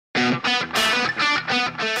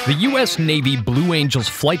The U.S. Navy Blue Angels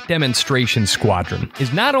Flight Demonstration Squadron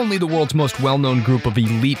is not only the world's most well-known group of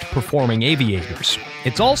elite performing aviators,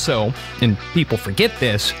 it's also, and people forget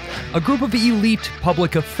this, a group of elite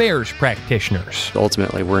public affairs practitioners.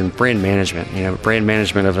 Ultimately, we're in brand management, brand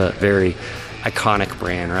management of a very iconic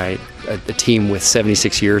brand, right? A team with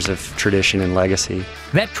 76 years of tradition and legacy.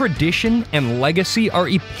 That tradition and legacy are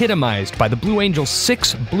epitomized by the Blue Angels'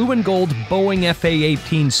 6 blue and gold Boeing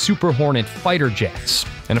FA-18 Super Hornet fighter jets.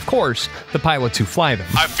 And of course, the pilots who fly them.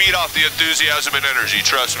 I feed off the enthusiasm and energy,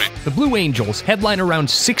 trust me. The Blue Angels headline around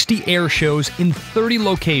 60 air shows in 30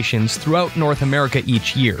 locations throughout North America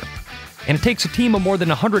each year. And it takes a team of more than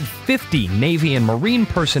 150 Navy and Marine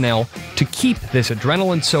personnel to keep this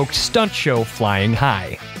adrenaline-soaked stunt show flying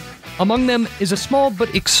high. Among them is a small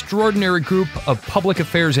but extraordinary group of public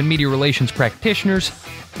affairs and media relations practitioners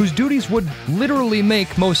whose duties would literally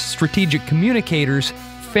make most strategic communicators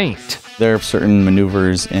faint. There are certain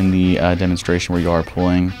maneuvers in the demonstration where you are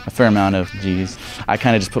pulling a fair amount of G's. I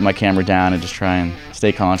kind of just put my camera down and just try and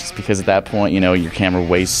stay conscious because at that point, your camera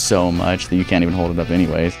weighs so much that you can't even hold it up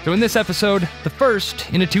anyways. So in this episode, the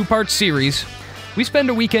first in a 2-part series, we spend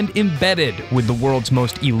a weekend embedded with the world's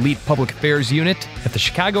most elite public affairs unit at the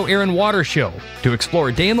Chicago Air and Water Show to explore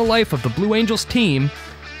a day in the life of the Blue Angels team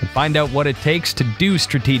and find out what it takes to do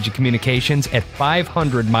strategic communications at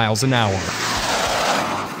 500 miles an hour.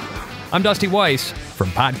 I'm Dusty Weiss from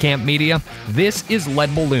PodCamp Media. This is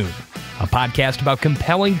Lead Balloon, a podcast about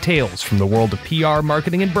compelling tales from the world of PR,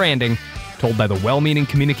 marketing, and branding, told by the well-meaning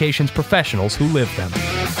communications professionals who live them.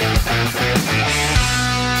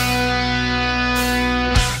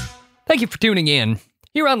 Thank you for tuning in.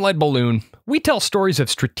 Here on Lead Balloon, we tell stories of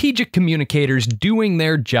strategic communicators doing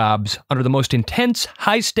their jobs under the most intense,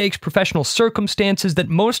 high-stakes professional circumstances that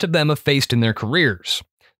most of them have faced in their careers.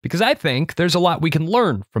 Because I think there's a lot we can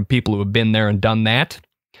learn from people who have been there and done that.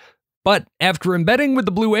 But after embedding with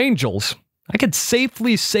the Blue Angels, I could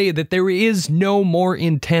safely say that there is no more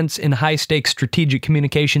intense and high-stakes strategic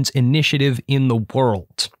communications initiative in the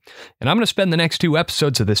world. And I'm going to spend the next 2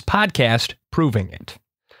 episodes of this podcast proving it.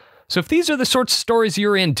 So if these are the sorts of stories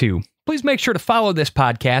you're into, please make sure to follow this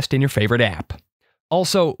podcast in your favorite app.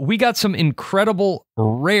 Also, we got some incredible,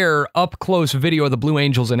 rare, up-close video of the Blue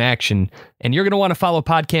Angels in action, and you're going to want to follow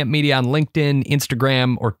PodCamp Media on LinkedIn,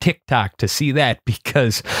 Instagram, or TikTok to see that,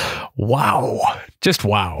 because wow, just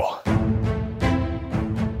wow.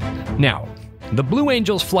 Now, the Blue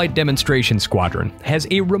Angels Flight Demonstration Squadron has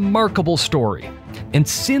a remarkable story, and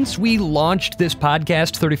since we launched this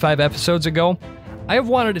podcast 35 episodes ago, I have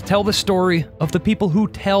wanted to tell the story of the people who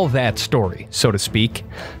tell that story, so to speak,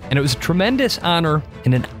 and it was a tremendous honor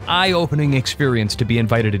and an eye-opening experience to be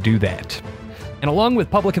invited to do that. And along with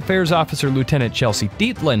Public Affairs Officer Lieutenant Chelsea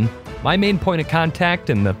Dietlin, my main point of contact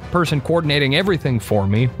and the person coordinating everything for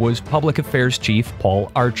me was Public Affairs Chief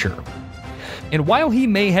Paul Archer. And while he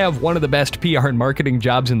may have one of the best PR and marketing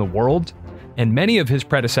jobs in the world, and many of his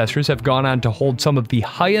predecessors have gone on to hold some of the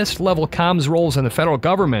highest level comms roles in the federal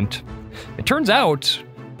government, it turns out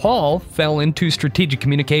Paul fell into strategic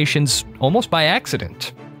communications almost by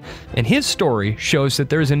accident. And his story shows that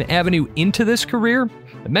there's an avenue into this career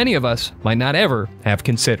that many of us might not ever have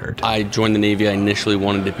considered. I joined the Navy. I initially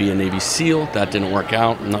wanted to be a Navy SEAL. That didn't work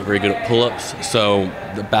out. I'm not very good at pull-ups. So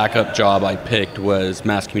the backup job I picked was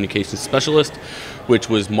mass communications specialist, which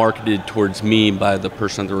was marketed towards me by the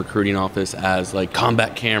person at the recruiting office as like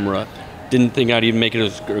combat camera. Didn't think I'd even make it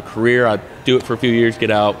as a career. I'd do it for a few years,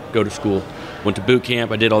 get out, go to school. Went to boot camp,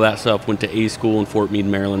 I did all that stuff, went to A school in Fort Meade,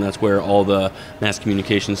 Maryland. That's where all the mass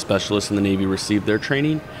communications specialists in the Navy received their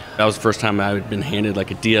training. That was the first time I had been handed like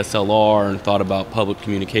a DSLR and thought about public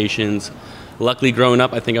communications. Luckily, growing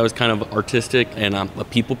up, I think I was kind of artistic and I'm a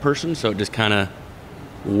people person, so it just kind of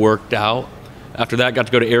worked out. After that, got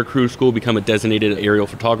to go to air crew school, become a designated aerial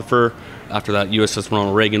photographer. After that, USS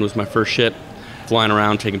Ronald Reagan was my first ship. Flying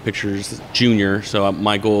around, taking pictures, junior. So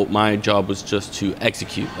my job was just to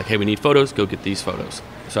execute. Like, hey, we need photos, go get these photos.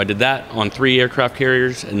 So I did that on 3 aircraft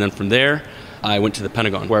carriers. And then from there, I went to the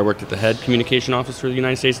Pentagon, where I worked at the head communication office for the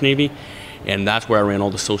United States Navy. And that's where I ran all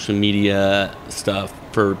the social media stuff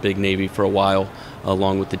for Big Navy for a while,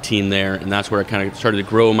 along with the team there. And that's where I kind of started to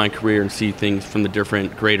grow my career and see things from the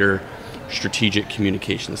different, greater strategic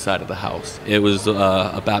communication side of the house. It was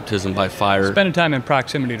a baptism by fire. Spending time in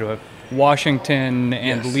proximity to Washington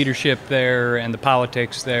and the leadership there and the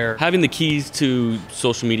politics there. Having the keys to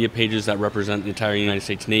social media pages that represent the entire United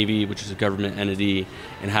States Navy, which is a government entity,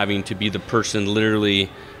 and having to be the person literally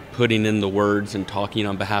putting in the words and talking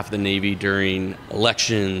on behalf of the Navy during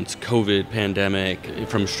elections, COVID, pandemic,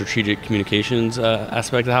 from strategic communications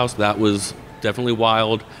aspect of the house, that was definitely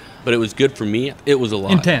wild, but it was good for me. It was a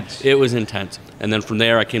lot. Intense. It was intense. And then from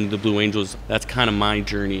there, I came to the Blue Angels. That's kind of my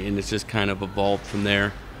journey, and it's just kind of evolved from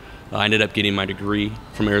there. I ended up getting my degree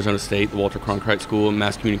from Arizona State, the Walter Cronkite School in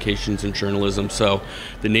Mass Communications and Journalism. So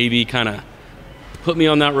the Navy kind of put me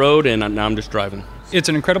on that road, and now I'm just driving. It's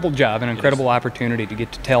an incredible job, an incredible opportunity to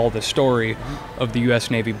get to tell the story of the U.S.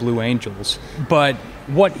 Navy Blue Angels. But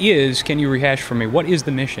can you rehash for me, what is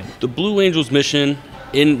the mission? The Blue Angels mission,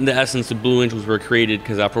 in the essence, the Blue Angels were created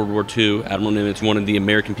because after World War II, Admiral Nimitz wanted the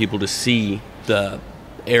American people to see the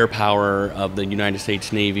air power of the United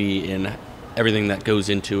States Navy and everything that goes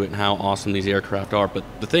into it and how awesome these aircraft are. But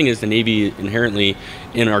the thing is, the Navy inherently,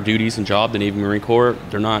 in our duties and job, the Navy Marine Corps,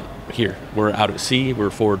 they're not here. We're out at sea, we're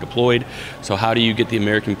forward deployed. So how do you get the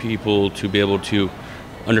American people to be able to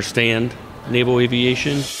understand naval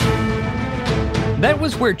aviation? That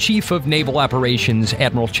was where Chief of Naval Operations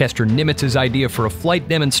Admiral Chester Nimitz's idea for a flight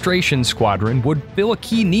demonstration squadron would fill a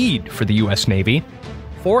key need for the U.S. Navy.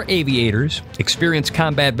 4 aviators, experienced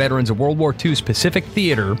combat veterans of World War II's Pacific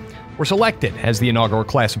Theater, were selected as the inaugural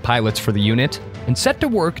class of pilots for the unit and set to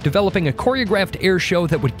work developing a choreographed air show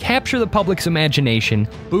that would capture the public's imagination,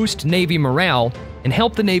 boost Navy morale, and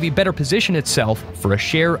help the Navy better position itself for a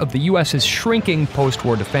share of the U.S.'s shrinking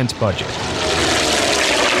post-war defense budget.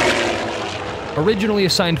 Originally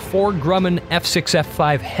assigned 4 Grumman F-6,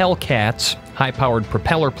 F-5 Hellcats, high-powered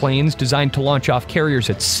propeller planes designed to launch off carriers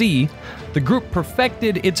at sea, the group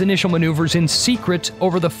perfected its initial maneuvers in secret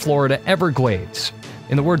over the Florida Everglades.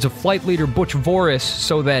 In the words of flight leader Butch Voris,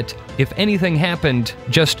 so that if anything happened,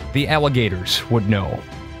 just the alligators would know.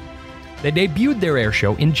 They debuted their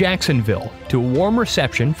airshow in Jacksonville to a warm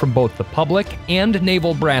reception from both the public and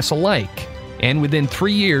naval brass alike, and within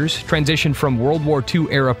 3 years transitioned from World War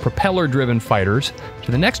II-era propeller-driven fighters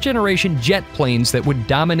to the next-generation jet planes that would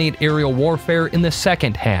dominate aerial warfare in the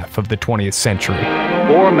second half of the 20th century.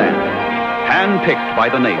 4 men, handpicked by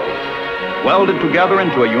the Navy, welded together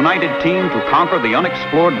into a united team to conquer the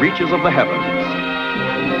unexplored reaches of the heavens.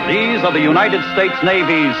 These are the United States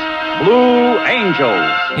Navy's Blue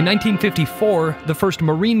Angels. In 1954, the first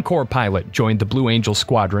Marine Corps pilot joined the Blue Angel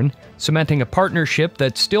Squadron, cementing a partnership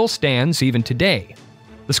that still stands even today.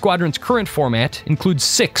 The squadron's current format includes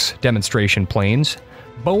 6 demonstration planes,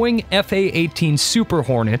 Boeing FA-18 Super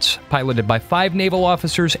Hornets, piloted by 5 naval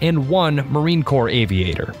officers and 1 Marine Corps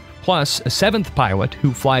aviator, plus a 7th pilot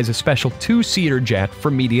who flies a special 2-seater jet for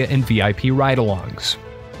media and VIP ride-alongs.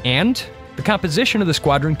 And the composition of the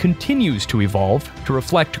squadron continues to evolve to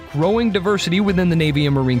reflect growing diversity within the Navy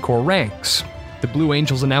and Marine Corps ranks. The Blue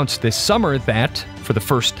Angels announced this summer that, for the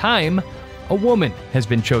first time, a woman has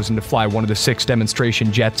been chosen to fly one of the 6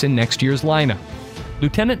 demonstration jets in next year's lineup.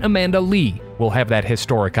 Lieutenant Amanda Lee will have that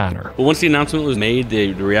historic honor. Well, once the announcement was made,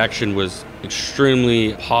 the reaction was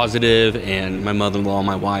extremely positive, and my mother-in-law,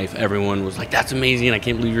 my wife, everyone was like, "That's amazing, I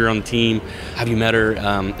can't believe you're on the team. Have you met her?"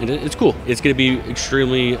 And it's cool. It's going to be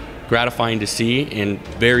extremely gratifying to see and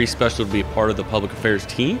very special to be a part of the public affairs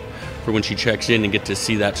team for when she checks in and get to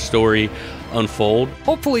see that story unfold.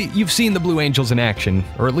 Hopefully you've seen the Blue Angels in action,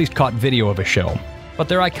 or at least caught video of a show. But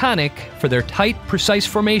they're iconic for their tight, precise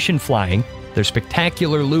formation flying, their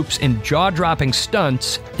spectacular loops and jaw-dropping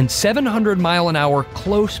stunts, and 700-mile-an-hour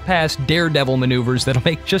close-pass daredevil maneuvers that'll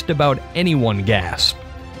make just about anyone gasp.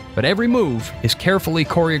 But every move is carefully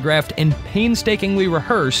choreographed and painstakingly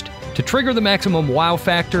rehearsed to trigger the maximum wow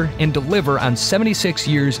factor and deliver on 76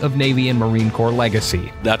 years of Navy and Marine Corps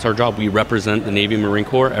legacy. That's our job. We represent the Navy and Marine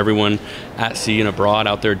Corps, everyone at sea and abroad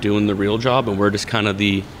out there doing the real job, and we're just kind of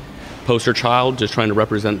the poster child, just trying to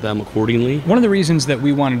represent them accordingly. One of the reasons that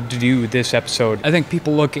we wanted to do this episode, I think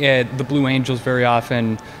people look at the Blue Angels very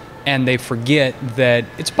often and they forget that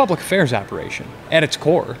it's a public affairs operation at its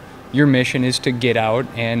core. Your mission is to get out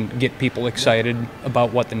and get people excited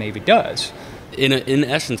about what the Navy does. In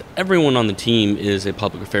essence, everyone on the team is a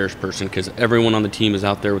public affairs person because everyone on the team is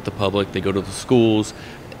out there with the public. They go to the schools.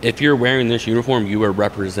 If you're wearing this uniform, you are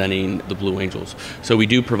representing the Blue Angels. So we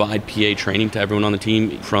do provide PA training to everyone on the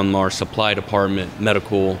team, from our supply department,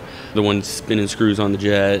 medical, the ones spinning screws on the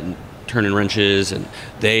jet, and turning wrenches, and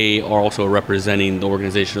they are also representing the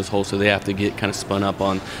organization as a whole, so they have to get kind of spun up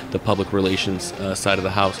on the public relations side of the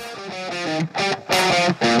house.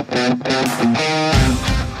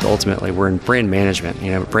 Ultimately, we're in brand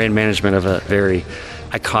management, brand management of a very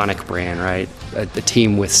iconic brand, right? A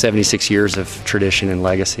team with 76 years of tradition and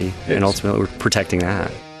legacy, and ultimately we're protecting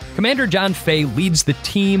that. Commander John Fay leads the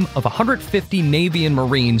team of 150 Navy and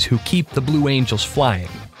Marines who keep the Blue Angels flying.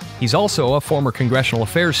 He's also a former Congressional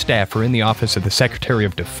Affairs staffer in the Office of the Secretary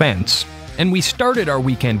of Defense. And we started our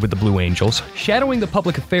weekend with the Blue Angels, shadowing the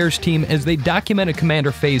public affairs team as they documented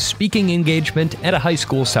Commander Faye's speaking engagement at a high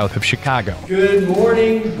school south of Chicago. Good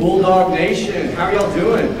morning, Bulldog Nation. How are y'all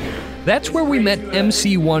doing? That's where we met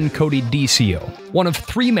MC1 Cody DCO, one of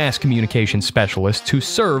 3 mass communication specialists who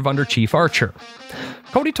serve under Chief Archer.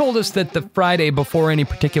 Cody told us that the Friday before any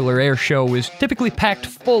particular air show is typically packed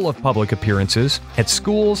full of public appearances at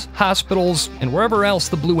schools, hospitals, and wherever else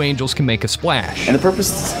the Blue Angels can make a splash. And the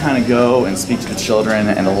purpose is to kind of go and speak to the children,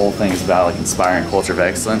 and the whole thing is about like inspiring culture of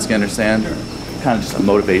excellence, you understand? Kind of just a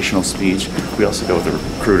motivational speech. We also go with the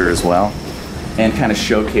recruiter as well, and kind of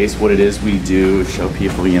showcase what it is we do, show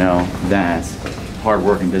people, that hard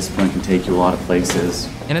work and discipline can take you a lot of places.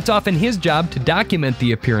 And it's often his job to document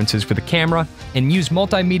the appearances for the camera and use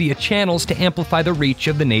multimedia channels to amplify the reach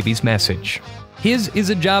of the Navy's message. His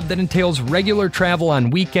is a job that entails regular travel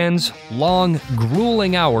on weekends, long,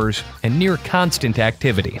 grueling hours, and near constant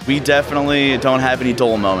activity. We definitely don't have any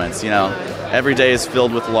dull moments, Every day is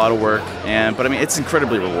filled with a lot of work, but it's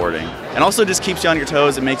incredibly rewarding. And also just keeps you on your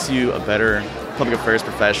toes. It makes you a better public affairs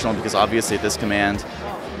professional, because obviously at this command,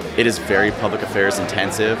 it is very public affairs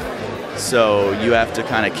intensive. So you have to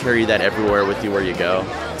kind of carry that everywhere with you where you go.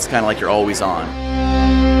 It's kind of like you're always on.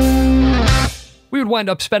 We would wind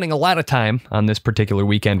up spending a lot of time on this particular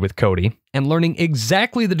weekend with Cody and learning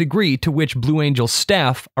exactly the degree to which Blue Angel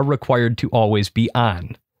staff are required to always be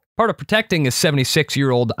on. Part of protecting a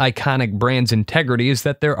 76-year-old iconic brand's integrity is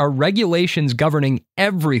that there are regulations governing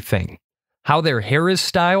everything. How their hair is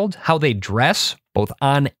styled, how they dress, both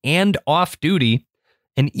on and off duty,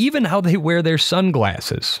 and even how they wear their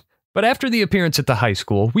sunglasses. But after the appearance at the high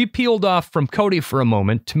school, we peeled off from Cody for a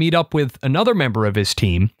moment to meet up with another member of his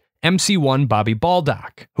team, MC1 Bobby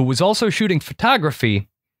Baldock, who was also shooting photography,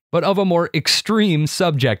 but of a more extreme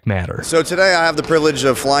subject matter. So today I have the privilege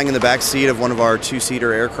of flying in the back seat of one of our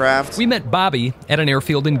 2-seater aircraft. We met Bobby at an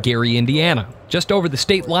airfield in Gary, Indiana, just over the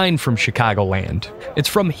state line from Chicagoland. It's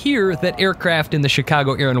from here that aircraft in the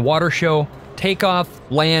Chicago Air and Water Show take off,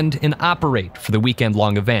 land, and operate for the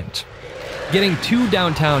weekend-long event. Getting to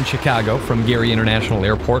downtown Chicago from Gary International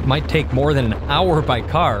Airport might take more than an hour by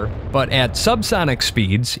car, but at subsonic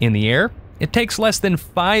speeds in the air, it takes less than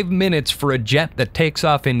 5 minutes for a jet that takes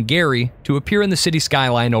off in Gary to appear in the city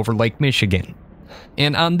skyline over Lake Michigan.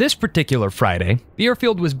 And on this particular Friday, the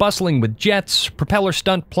airfield was bustling with jets, propeller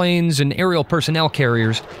stunt planes, and aerial personnel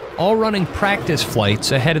carriers, all running practice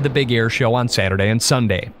flights ahead of the big air show on Saturday and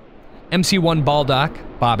Sunday. MC1 Baldock,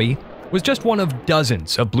 Bobby, was just one of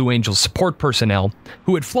dozens of Blue Angels support personnel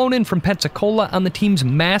who had flown in from Pensacola on the team's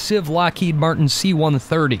massive Lockheed Martin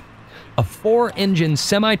C-130, a 4-engine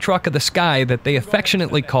semi-truck of the sky that they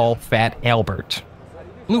affectionately call Fat Albert.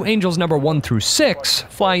 Blue Angels number 1 through 6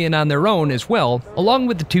 fly in on their own as well, along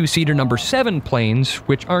with the 2-seater number 7 planes,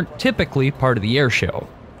 which aren't typically part of the air show.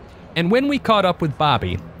 And when we caught up with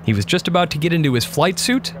Bobby, he was just about to get into his flight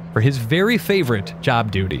suit for his very favorite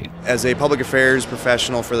job duty. As a public affairs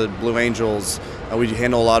professional for the Blue Angels, we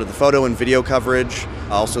handle a lot of the photo and video coverage,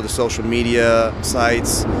 also the social media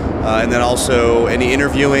sites, and then also any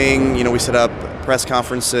interviewing. We set up press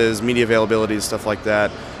conferences, media availabilities, stuff like that.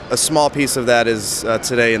 A small piece of that is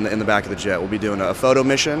today in the back of the jet. We'll be doing a photo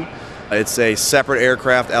mission. It's a separate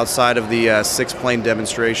aircraft outside of the 6-plane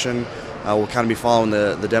demonstration. We'll kind of be following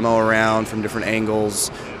the demo around from different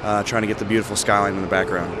angles, trying to get the beautiful skyline in the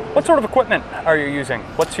background. What sort of equipment are you using?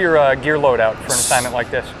 What's your gear loadout for an assignment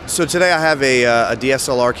like this? So today I have a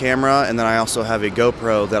DSLR camera, and then I also have a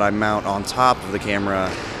GoPro that I mount on top of the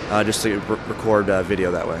camera just to record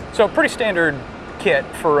video that way. So pretty standard kit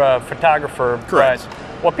for a photographer. Correct. But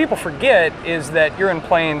what people forget is that you're in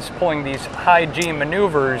planes pulling these high G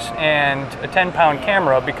maneuvers, and a 10-pound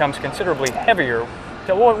camera becomes considerably heavier.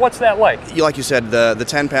 So what's that like? Like you said, the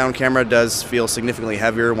 10-pound camera does feel significantly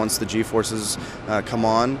heavier once the G-forces come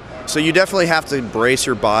on. So you definitely have to brace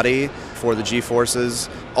your body for the G-forces.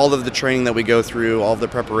 All of the training that we go through, all of the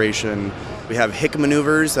preparation, we have hick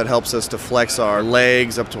maneuvers that helps us to flex our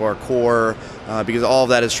legs up to our core, because all of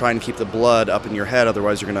that is trying to keep the blood up in your head,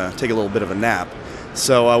 otherwise you're going to take a little bit of a nap.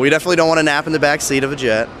 So we definitely don't want to nap in the back seat of a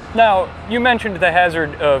jet. Now, you mentioned the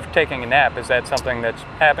hazard of taking a nap. Is that something that's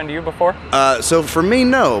happened to you before? So for me,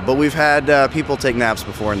 no, but we've had people take naps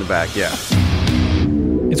before in the back, yeah.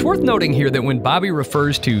 It's worth noting here that when Bobby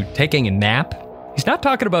refers to taking a nap, he's not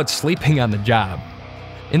talking about sleeping on the job.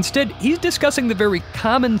 Instead, he's discussing the very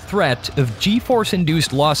common threat of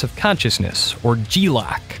G-force-induced loss of consciousness, or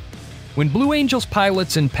G-lock. When Blue Angels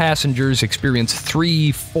pilots and passengers experience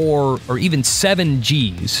 3, 4, or even 7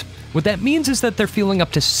 Gs, what that means is that they're feeling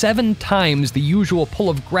up to 7 times the usual pull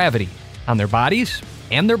of gravity on their bodies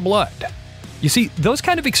and their blood. You see, those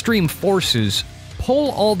kind of extreme forces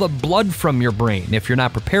pull all the blood from your brain if you're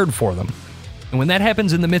not prepared for them. And when that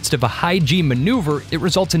happens in the midst of a high-G maneuver, it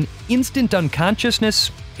results in instant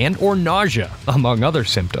unconsciousness and or nausea, among other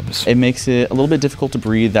symptoms. It makes it a little bit difficult to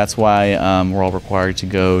breathe. That's why we're all required to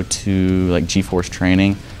go to like G-force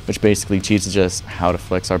training, which basically teaches us how to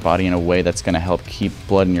flex our body in a way that's going to help keep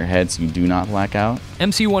blood in your head so you do not black out.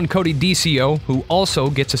 MC1 Cody DCO, who also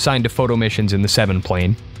gets assigned to photo missions in the 7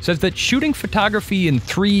 plane, says that shooting photography in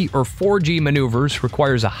 3 or 4G maneuvers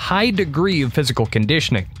requires a high degree of physical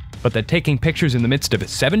conditioning, but that taking pictures in the midst of a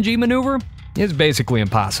 7G maneuver is basically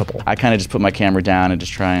impossible. I kind of just put my camera down and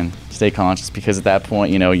just try and stay conscious because at that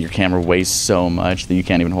point, you know, your camera weighs so much that you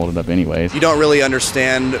can't even hold it up anyways. You don't really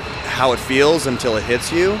understand how it feels until it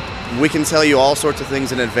hits you. We can tell you all sorts of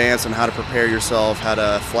things in advance on how to prepare yourself, how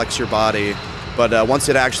to flex your body, but once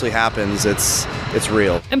it actually happens, it's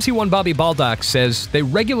real. MC1 Bobby Baldock says they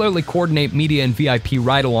regularly coordinate media and VIP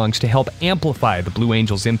ride-alongs to help amplify the Blue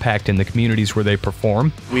Angels' impact in the communities where they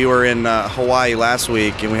perform. We were in Hawaii last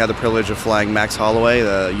week, and we had the privilege of flying Max Holloway,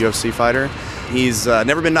 the UFC fighter. He's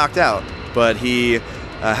never been knocked out, but he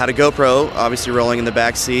had a GoPro, obviously rolling in the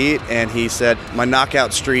back seat, and he said, "My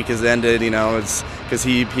knockout streak has ended," you know, it's because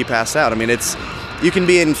he passed out. I mean, you can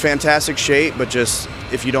be in fantastic shape, but just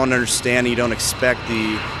if you don't understand, you don't expect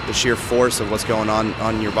the sheer force of what's going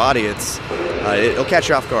on your body, it'll catch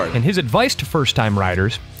you off guard. And his advice to first-time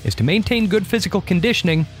riders is to maintain good physical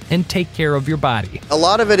conditioning and take care of your body. A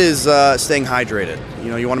lot of it is staying hydrated.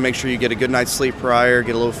 You know, you want to make sure you get a good night's sleep prior,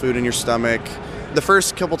 get a little food in your stomach. The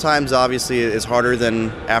first couple times, obviously, is harder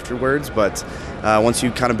than afterwards, but once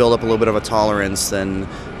you kind of build up a little bit of a tolerance, then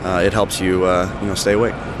it helps you, stay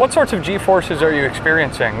awake. What sorts of G-forces are you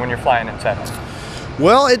experiencing when you're flying in 7?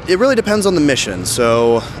 Well, it really depends on the mission.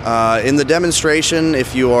 So in the demonstration,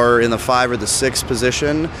 if you are in the 5 or the 6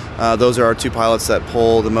 position, those are our 2 pilots that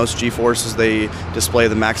pull the most G-forces. They display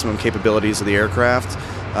the maximum capabilities of the aircraft.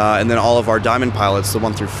 And then all of our diamond pilots, the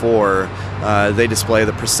 1 through 4, they display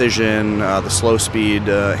the precision, the slow speed,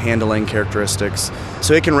 handling characteristics.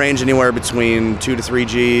 So it can range anywhere between 2 to 3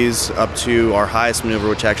 Gs up to our highest maneuver,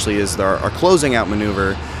 which actually is our closing out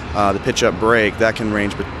maneuver. The pitch up break, that can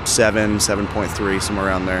range 7, 7.3, somewhere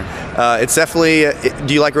around there. It's definitely,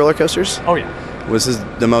 do you like roller coasters? Oh yeah. Well, this is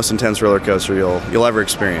the most intense roller coaster you'll ever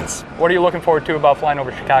experience. What are you looking forward to about flying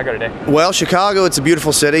over Chicago today? Well, Chicago, it's a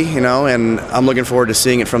beautiful city, you know, and I'm looking forward to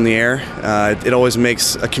seeing it from the air. It always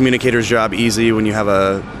makes a communicator's job easy when you have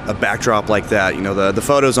a backdrop like that. You know, the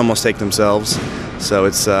photos almost take themselves. So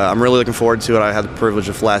I'm really looking forward to it. I had the privilege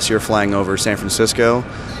of last year flying over San Francisco,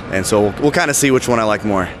 and so we'll kind of see which one I like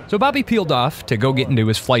more. So Bobby peeled off to go get into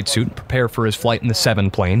his flight suit and prepare for his flight in the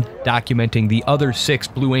 7 plane, documenting the other 6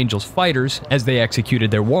 Blue Angels fighters as they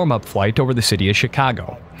executed their warm-up flight over the city of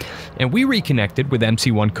Chicago. And we reconnected with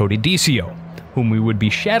MC1 Cody DCO, whom we would be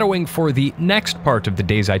shadowing for the next part of the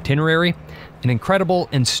day's itinerary, an incredible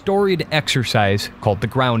and storied exercise called the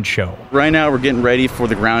ground show. Right now we're getting ready for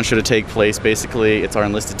the ground show to take place. Basically, it's our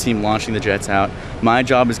enlisted team launching the jets out. My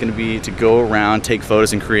job is going to be to go around, take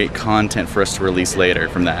photos, and create content for us to release later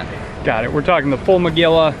from that. Got it. We're talking the full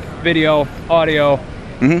Magilla, video, audio,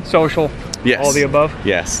 social, yes. All the above?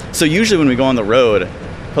 Yes. So usually when we go on the road,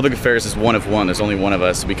 public affairs is one of one. There's only one of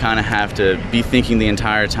us. So we kind of have to be thinking the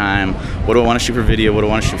entire time, what do I want to shoot for video, what do I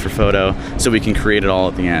want to shoot for photo, so we can create it all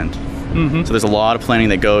at the end. So there's a lot of planning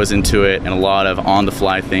that goes into it and a lot of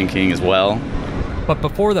on-the-fly thinking as well. But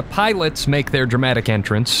before the pilots make their dramatic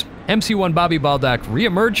entrance, MC1 Bobby Baldock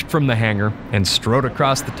re-emerged from the hangar and strode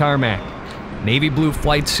across the tarmac. Navy blue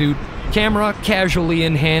flight suit, camera casually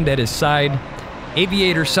in hand at his side,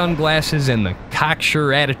 aviator sunglasses, and the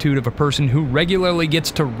cocksure attitude of a person who regularly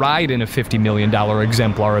gets to ride in a $50 million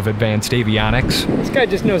exemplar of advanced avionics. This guy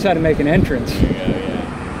just knows how to make an entrance. Here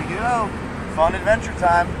we go. Fun adventure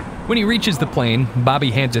time. When he reaches the plane,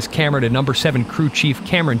 Bobby hands his camera to number 7 crew chief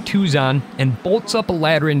Cameron Tuzon and bolts up a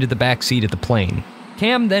ladder into the back seat of the plane.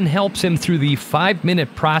 Cam then helps him through the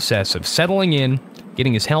 5-minute process of settling in,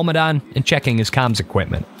 getting his helmet on, and checking his comms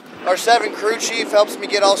equipment. Our 7 crew chief helps me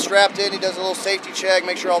get all strapped in. He does a little safety check,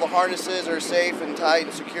 make sure all the harnesses are safe and tight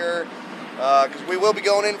and secure. Because we will be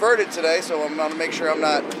going inverted today, so I'm going to make sure I'm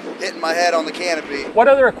not hitting my head on the canopy. What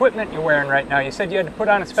other equipment you wearing right now? You said you had to put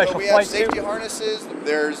on a special flight suit. So we have safety harnesses.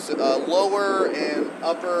 There's lower and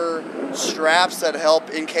upper straps that help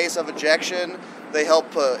in case of ejection. They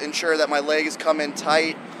help ensure that my legs come in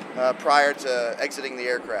tight prior to exiting the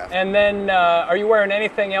aircraft. And then are you wearing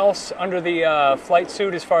anything else under the flight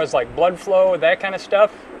suit as far as like blood flow, that kind of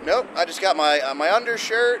stuff? Nope, I just got my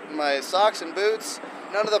undershirt, my socks and boots.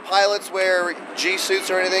 None of the pilots wear G-suits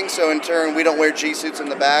or anything, so in turn, we don't wear G-suits in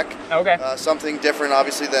the back. Okay. Something different,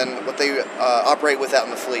 obviously, than what they operate with out in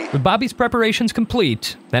the fleet. With Bobby's preparations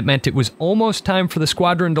complete, that meant it was almost time for the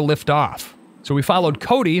squadron to lift off. So we followed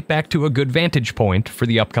Cody back to a good vantage point for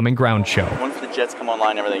the upcoming ground show. Once the jets come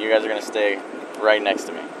online and everything, you guys are going to stay right next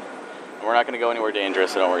to me. And we're not going to go anywhere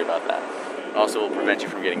dangerous, so don't worry about that. Also, will prevent you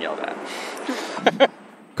from getting yelled at.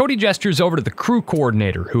 Cody gestures over to the crew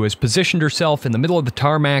coordinator, who has positioned herself in the middle of the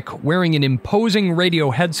tarmac, wearing an imposing radio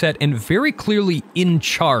headset and very clearly in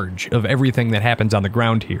charge of everything that happens on the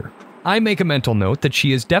ground here. I make a mental note that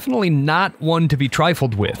she is definitely not one to be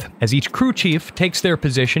trifled with, as each crew chief takes their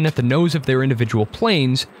position at the nose of their individual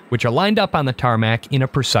planes, which are lined up on the tarmac in a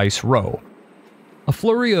precise row. A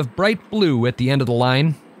flurry of bright blue at the end of the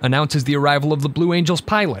line announces the arrival of the Blue Angels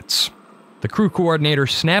pilots. The crew coordinator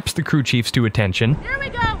snaps the crew chiefs to attention. Here we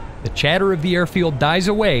go! The chatter of the airfield dies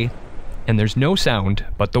away, and there's no sound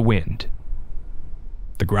but the wind.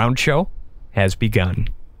 The ground show has begun.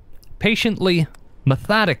 Patiently,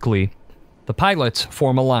 methodically, the pilots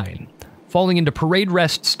form a line, falling into parade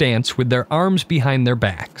rest stance with their arms behind their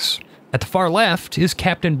backs. At the far left is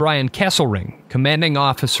Captain Brian Kesselring, commanding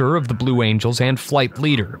officer of the Blue Angels and flight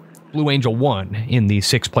leader, Blue Angel 1 in the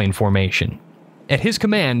 6-plane formation. At his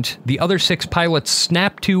command, the other 6 pilots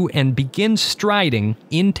snap to and begin striding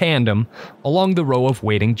in tandem along the row of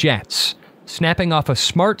waiting jets, snapping off a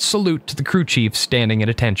smart salute to the crew chiefs standing at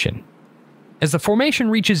attention. As the formation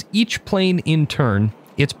reaches each plane in turn,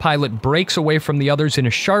 its pilot breaks away from the others in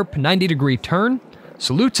a sharp 90-degree turn,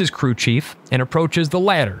 salutes his crew chief, and approaches the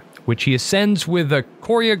ladder, which he ascends with a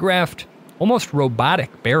choreographed, almost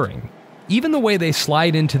robotic bearing. Even the way they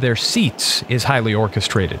slide into their seats is highly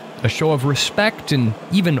orchestrated, a show of respect and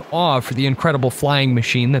even awe for the incredible flying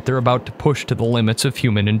machine that they're about to push to the limits of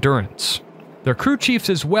human endurance. Their crew chiefs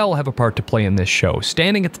as well have a part to play in this show,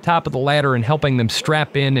 standing at the top of the ladder and helping them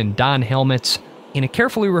strap in and don helmets in a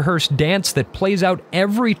carefully rehearsed dance that plays out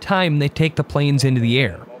every time they take the planes into the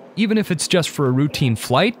air, even if it's just for a routine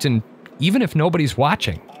flight and even if nobody's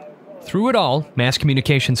watching. Through it all, mass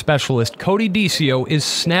communication specialist Cody DeCio is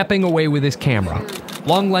snapping away with his camera,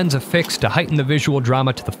 long lens affixed to heighten the visual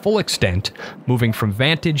drama to the full extent, moving from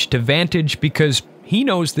vantage to vantage because he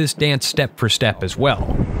knows this dance step for step as well.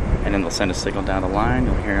 And then they'll send a signal down the line,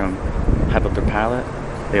 you'll hear them hype up their pilot,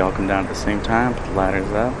 they all come down at the same time, put the ladders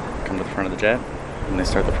up, come to the front of the jet, and they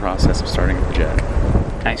start the process of starting up the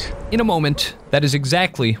jet. Nice. In a moment, that is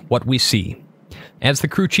exactly what we see. As the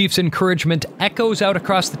crew chief's encouragement echoes out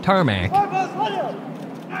across the tarmac,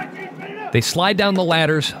 they slide down the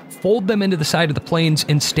ladders, fold them into the side of the planes,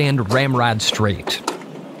 and stand ramrod straight.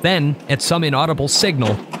 Then, at some inaudible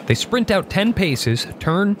signal, they sprint out 10 paces,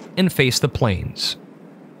 turn, and face the planes.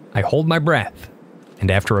 I hold my breath,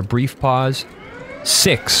 and after a brief pause,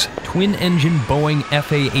 6 twin-engine Boeing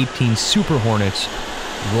FA-18 Super Hornets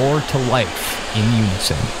roar to life in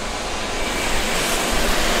unison.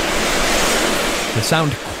 The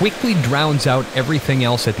sound quickly drowns out everything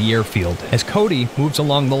else at the airfield as Cody moves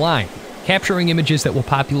along the line, capturing images that will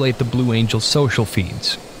populate the Blue Angels social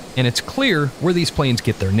feeds. And it's clear where these planes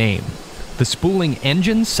get their name. The spooling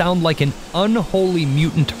engines sound like an unholy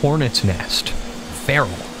mutant hornet's nest. Feral,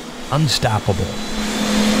 unstoppable.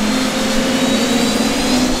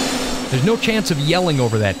 There's no chance of yelling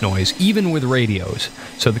over that noise, even with radios,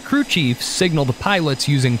 so the crew chiefs signal the pilots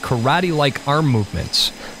using karate-like arm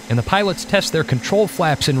movements, and the pilots test their control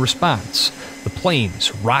flaps in response, the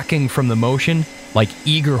planes rocking from the motion like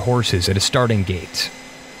eager horses at a starting gate.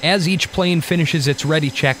 As each plane finishes its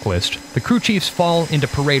ready checklist, the crew chiefs fall into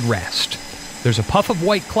parade rest. There's a puff of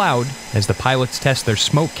white cloud as the pilots test their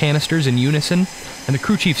smoke canisters in unison, and the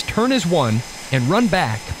crew chiefs turn as one and run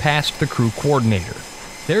back past the crew coordinator.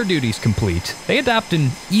 Their duties complete, they adopt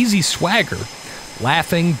an easy swagger,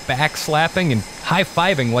 laughing, backslapping, and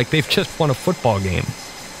high-fiving like they've just won a football game.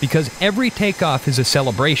 Because every takeoff is a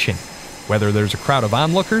celebration, whether there's a crowd of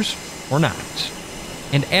onlookers or not.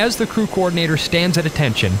 And as the crew coordinator stands at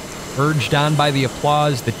attention, urged on by the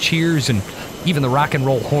applause, the cheers, and even the rock and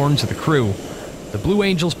roll horns of the crew, the Blue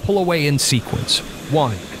Angels pull away in sequence.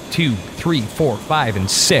 1, 2, 3, 4, 5, and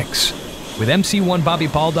 6. With MC-1 Bobby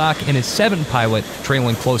Baldock and his 7 pilot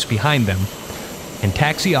trailing close behind them, and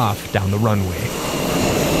taxi off down the runway.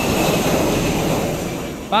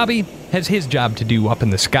 Bobby has his job to do up in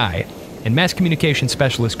the sky, and mass communication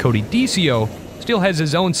specialist Cody DeCio still has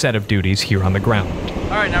his own set of duties here on the ground.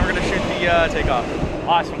 All right, now we're going to shoot the takeoff.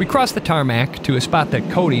 Awesome. We cross the tarmac to a spot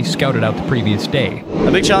that Cody scouted out the previous day.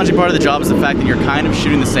 A big challenging part of the job is the fact that you're kind of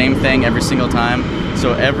shooting the same thing every single time.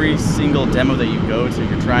 So every single demo that you go to,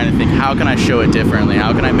 you're trying to think, how can I show it differently?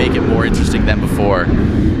 How can I make it more interesting than before?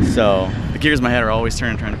 So the gears in my head are always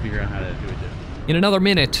turning, trying to figure out how to do it differently. In another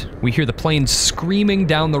minute, we hear the planes screaming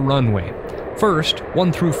down the runway. First,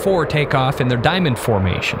 1 through 4 take off in their diamond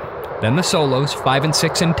formation. Then the solos, 5 and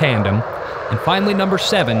 6 in tandem, and finally number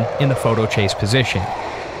 7 in the photo chase position.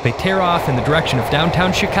 They tear off in the direction of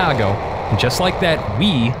downtown Chicago, and just like that,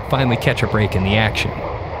 we finally catch a break in the action.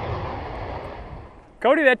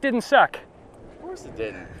 Cody, that didn't suck. Of course it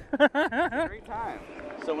didn't. Great time.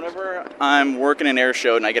 So whenever I'm working an air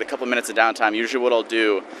show and I get a couple minutes of downtime, usually what I'll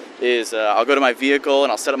do is I'll go to my vehicle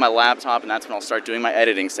and I'll set up my laptop, and that's when I'll start doing my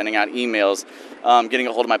editing, sending out emails, getting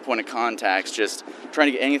a hold of my point of contacts, just trying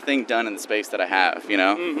to get anything done in the space that I have, you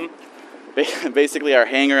know? Mm-hmm. Basically, our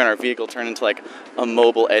hangar and our vehicle turn into like a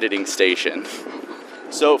mobile editing station.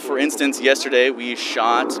 So, for instance, yesterday we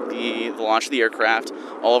shot the launch of the aircraft.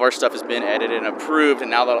 All of our stuff has been edited and approved, and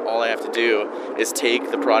now that all I have to do is take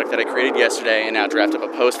the product that I created yesterday and now draft up a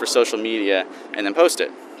post for social media and then post it.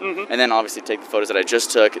 Mm-hmm. And then obviously take the photos that I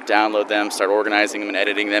just took, download them, start organizing them and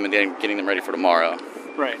editing them, and then getting them ready for tomorrow.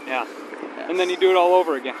 Right, yeah. And then you do it all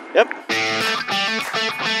over again. Yep.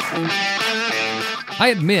 I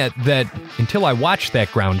admit that until I watched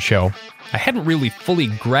that ground show, I hadn't really fully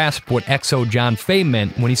grasped what XO John Fay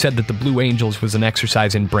meant when he said that the Blue Angels was an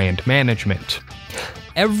exercise in brand management.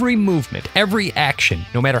 Every movement, every action,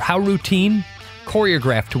 no matter how routine,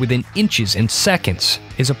 choreographed to within inches and seconds,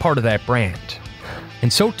 is a part of that brand.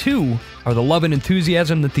 And so too are the love and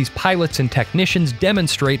enthusiasm that these pilots and technicians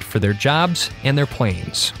demonstrate for their jobs and their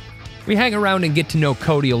planes. We hang around and get to know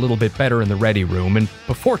Cody a little bit better in the ready room, and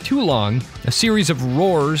before too long, a series of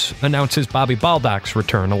roars announces Bobby Baldock's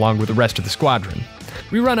return along with the rest of the squadron.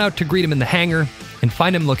 We run out to greet him in the hangar and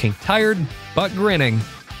find him looking tired, but grinning,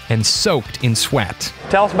 and soaked in sweat.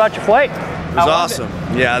 Tell us about your flight. It was awesome.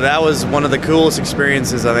 Yeah, that was one of the coolest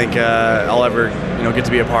experiences I think I'll ever get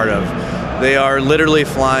to be a part of. They are literally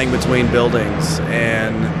flying between buildings,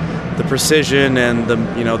 and the precision and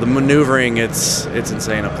the maneuvering, it's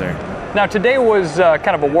insane up there. Now today was kind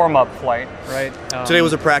of a warm-up flight, right? Today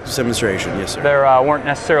was a practice demonstration, yes sir. There weren't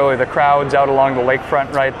necessarily the crowds out along the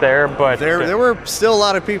lakefront right there, but there were still a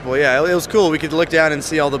lot of people. Yeah, it was cool. We could look down and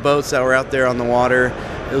see all the boats that were out there on the water.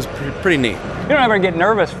 It was pretty neat. You don't ever get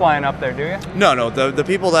nervous flying up there, do you? No. The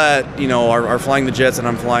people that are flying the jets that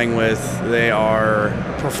I'm flying with, they are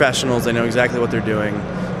professionals. They know exactly what they're doing.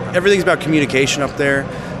 Everything's about communication up there.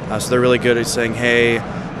 So they're really good at saying, hey,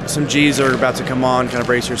 some G's are about to come on, kind of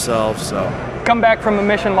brace yourself. So come back from a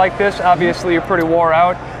mission like this, obviously you're pretty wore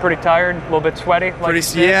out, pretty tired, a little bit sweaty.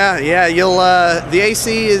 Yeah. You'll the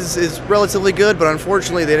AC is relatively good, but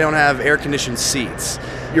unfortunately they don't have air-conditioned seats.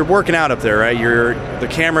 You're working out up there, right? The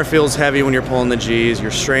camera feels heavy when you're pulling the G's.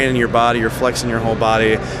 You're straining your body, you're flexing your whole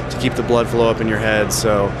body to keep the blood flow up in your head.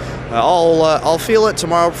 So I'll feel it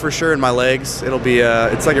tomorrow for sure in my legs. It'll be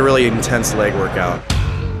it's like a really intense leg workout.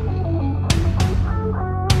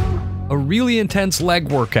 A really intense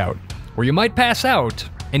leg workout, where you might pass out,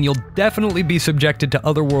 and you'll definitely be subjected to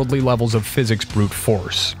otherworldly levels of physics brute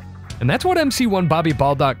force. And that's what MC1 Bobby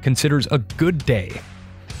Baldock considers a good day.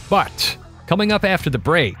 But, coming up after the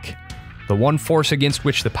break, the one force against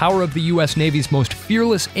which the power of the US Navy's most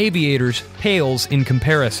fearless aviators pales in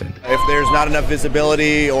comparison. If there's not enough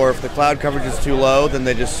visibility or if the cloud coverage is too low, then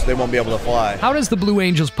they won't be able to fly. How does the Blue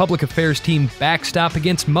Angels public affairs team backstop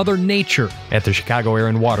against Mother Nature at the Chicago Air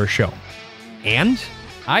and Water Show? And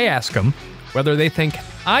I ask them whether they think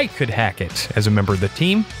I could hack it as a member of the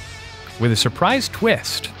team, with a surprise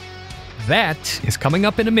twist. That is coming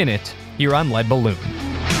up in a minute here on Lead Balloon.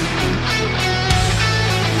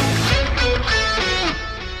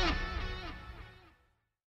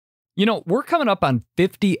 We're coming up on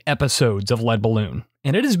 50 episodes of Lead Balloon,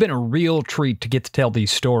 and it has been a real treat to get to tell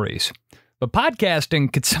these stories. But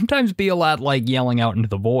podcasting could sometimes be a lot like yelling out into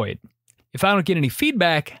the void. If I don't get any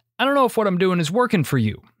feedback, I don't know if what I'm doing is working for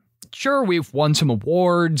you. Sure, we've won some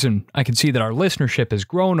awards, and I can see that our listenership has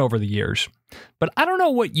grown over the years. But I don't know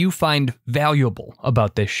what you find valuable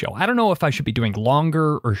about this show. I don't know if I should be doing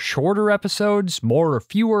longer or shorter episodes, more or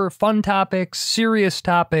fewer, fun topics, serious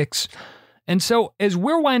topics. And so, as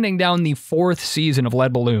we're winding down the 4th season of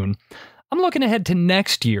Lead Balloon, I'm looking ahead to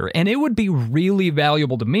next year, and it would be really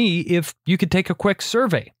valuable to me if you could take a quick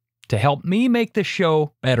survey to help me make the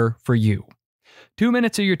show better for you. 2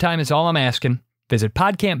 minutes of your time is all I'm asking. Visit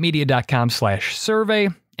podcampmedia.com/survey,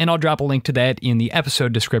 and I'll drop a link to that in the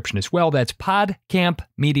episode description as well. That's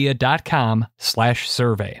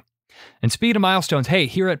podcampmedia.com/survey. And speaking of milestones, hey,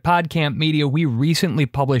 here at PodCamp Media, we recently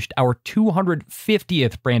published our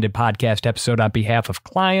 250th branded podcast episode on behalf of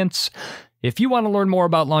clients. If you want to learn more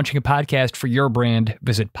about launching a podcast for your brand,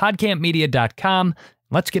 visit podcampmedia.com.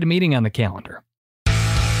 Let's get a meeting on the calendar.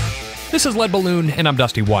 This is Lead Balloon, and I'm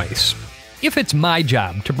Dusty Weiss. If it's my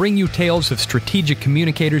job to bring you tales of strategic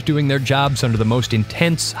communicators doing their jobs under the most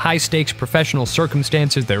intense, high-stakes professional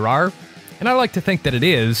circumstances there are, and I like to think that it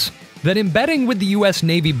is, then embedding with the U.S.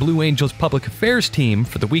 Navy Blue Angels Public Affairs team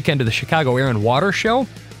for the weekend of the Chicago Air and Water Show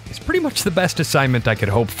is pretty much the best assignment I could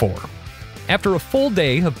hope for. After a full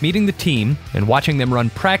day of meeting the team and watching them run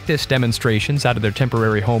practice demonstrations out of their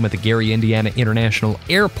temporary home at the Gary, Indiana International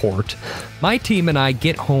Airport, my team and I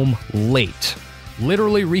get home late,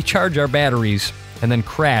 literally recharge our batteries, and then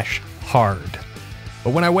crash hard.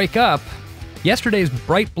 But when I wake up, yesterday's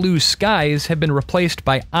bright blue skies have been replaced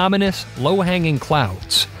by ominous, low-hanging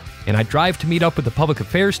clouds, and I drive to meet up with the public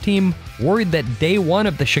affairs team, worried that day one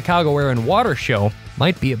of the Chicago Air and Water Show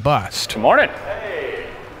might be a bust. Good morning. Hey.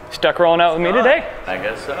 Stuck rolling out with me today? I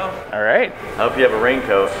guess so. All right. I hope you have a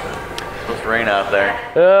raincoat. It's supposed to rain out there.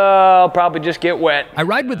 I'll probably just get wet. I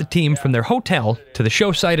ride with the team from their hotel to the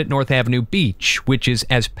show site at North Avenue Beach, which is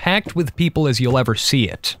as packed with people as you'll ever see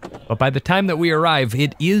it. But by the time that we arrive,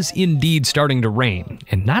 it is indeed starting to rain,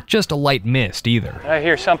 and not just a light mist either. I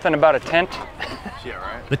hear something about a tent. Yeah,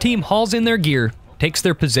 right. The team hauls in their gear, takes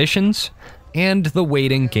their positions, and the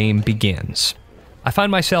waiting game begins. I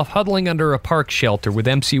find myself huddling under a park shelter with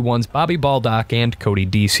MC1's Bobby Baldock and Cody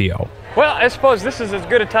DCO. Well, I suppose this is as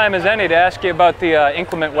good a time as any to ask you about the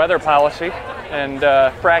inclement weather policy and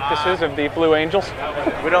practices of the Blue Angels.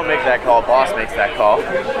 We don't make that call. Boss makes that call.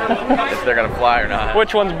 If they're going to fly or not.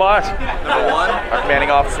 Which one's boss? Number one. Our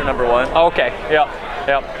commanding officer, number one. Okay, yep.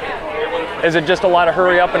 Is it just a lot of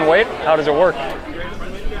hurry up and wait? How does it work?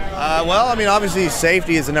 Well, I mean, obviously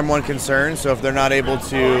safety is the number one concern, so if they're not able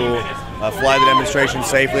to fly the demonstration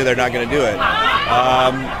safely, they're not going to do it.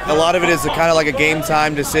 A lot of it is kind of like a game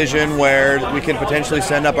time decision where we can potentially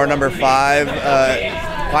send up our number 5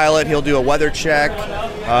 pilot. He'll do a weather check.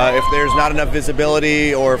 If there's not enough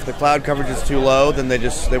visibility or if the cloud coverage is too low, then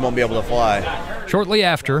they won't be able to fly. Shortly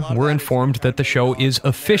after, we're informed that the show is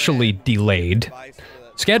officially delayed.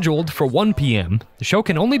 Scheduled for 1 p.m., the show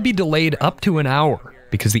can only be delayed up to an hour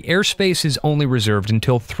because the airspace is only reserved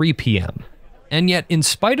until 3 p.m. And yet, in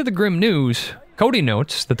spite of the grim news, Cody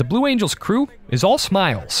notes that the Blue Angels crew is all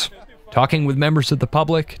smiles, talking with members of the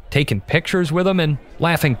public, taking pictures with them, and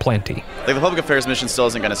laughing plenty. Like, the public affairs mission still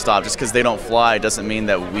isn't going to stop. Just because they don't fly doesn't mean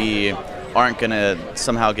that we aren't going to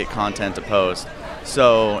somehow get content to post.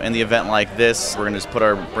 So in the event like this, we're going to just put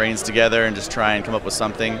our brains together and just try and come up with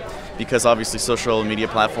something, because obviously social media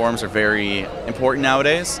platforms are very important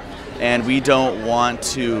nowadays, and we don't want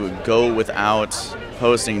to go without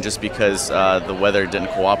posting just because the weather didn't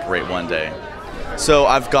cooperate one day. So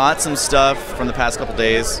I've got some stuff from the past couple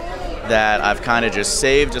days that I've kind of just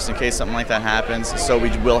saved just in case something like that happens. So we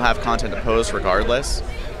will have content to post regardless,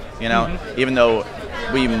 you know, even though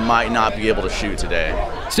we might not be able to shoot today.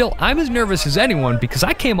 Still, I'm as nervous as anyone because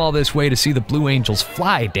I came all this way to see the Blue Angels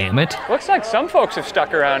fly, damn it. Looks like some folks have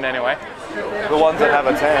stuck around anyway. The ones that have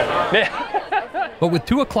a tent. But with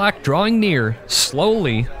 2 o'clock drawing near,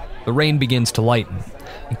 slowly, the rain begins to lighten.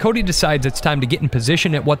 And Cody decides it's time to get in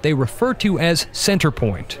position at what they refer to as center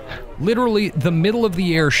point, literally the middle of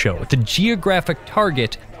the air show, the geographic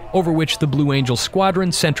target over which the Blue Angels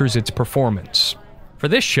squadron centers its performance. For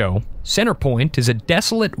this show, center point is a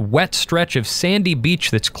desolate, wet stretch of sandy beach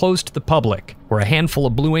that's closed to the public, where a handful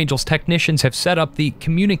of Blue Angels technicians have set up the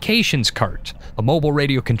communications cart, a mobile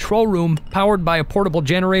radio control room powered by a portable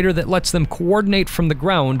generator that lets them coordinate from the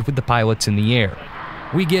ground with the pilots in the air.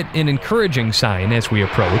 We get an encouraging sign as we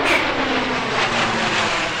approach,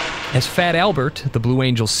 as Fat Albert, the Blue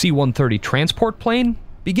Angels C-130 transport plane,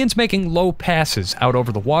 begins making low passes out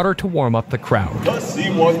over the water to warm up the crowd. The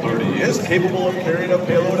C-130 is capable of carrying a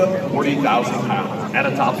payload of 40,000 pounds at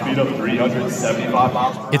a top speed of 375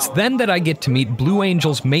 miles per hour. It's then that I get to meet Blue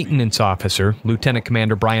Angels maintenance officer, Lieutenant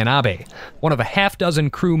Commander Brian Abe, one of a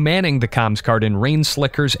half-dozen crew manning the comms cart in rain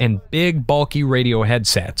slickers and big, bulky radio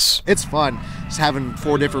headsets. It's fun, just having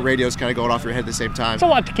 4 different radios kind of going off your head at the same time. It's a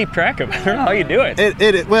lot to keep track of. I don't know how you do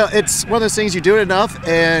it. Well, it's one of those things, you do it enough,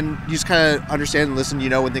 and you just kind of understand and listen, you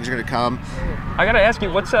know when things are going to come. I gotta ask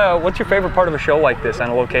you, what's your favorite part of a show like this, on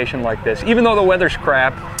a location like this? Even though the weather's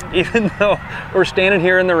crap, even though we're standing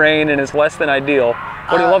here in the rain and it's less than ideal,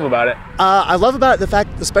 what do you love about it? I love about it the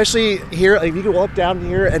fact, especially here, like, you can walk down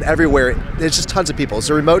here and everywhere, there's just tons of people.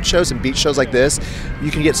 So remote shows and beach shows like this,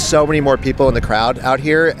 you can get so many more people in the crowd out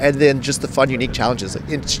here, and then just the fun, unique challenges.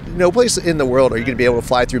 In no place in the world are you going to be able to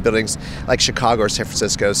fly through buildings like Chicago or San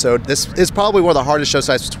Francisco. So this is probably one of the hardest show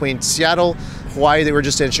sites between Seattle, Hawaii, they were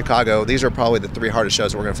just in Chicago. These are probably the 3 hardest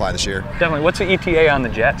shows that we're going to fly this year. Definitely. What's the ETA on the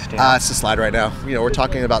jets? It's a slide right now. We're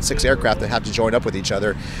talking about 6 aircraft that have to join up with each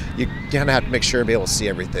other. You kind of have to make sure and be able to see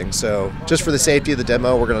everything. So just for the safety of the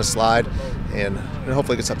demo, we're going to slide and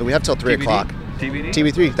hopefully get something. We have till 3 o'clock. TBD?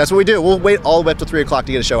 TB3. That's what we do. We'll wait all the way up to 3 o'clock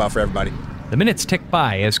to get a show out for everybody. The minutes tick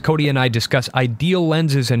by as Cody and I discuss ideal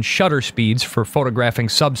lenses and shutter speeds for photographing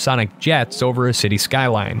subsonic jets over a city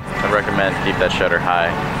skyline. I recommend keep that shutter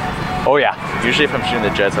high. Oh yeah. Usually if I'm shooting the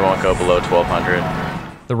jets, I won't go below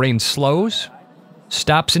 1200. The rain slows,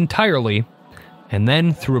 stops entirely, and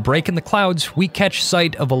then through a break in the clouds, we catch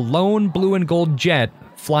sight of a lone blue and gold jet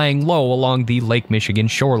flying low along the Lake Michigan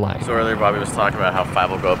shoreline. So earlier Bobby was talking about how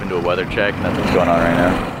 5 will go up into a weather check, and that's what's going on right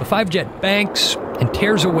now. The 5-jet banks and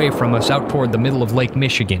tears away from us out toward the middle of Lake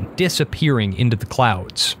Michigan, disappearing into the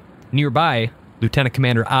clouds. Nearby, Lieutenant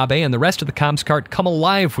Commander Abe and the rest of the comms cart come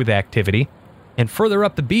alive with activity. And further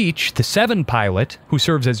up the beach, the 7 pilot, who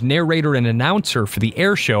serves as narrator and announcer for the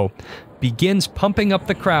air show, begins pumping up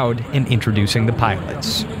the crowd and introducing the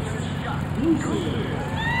pilots.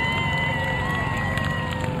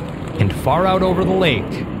 And far out over the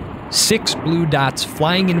lake, 6 blue dots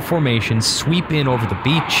flying in formation sweep in over the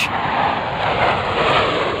beach.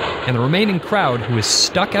 And the remaining crowd, who is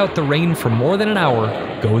stuck out the rain for more than an hour,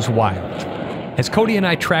 goes wild. As Cody and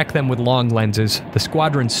I track them with long lenses, the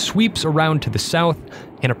squadron sweeps around to the south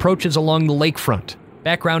and approaches along the lakefront,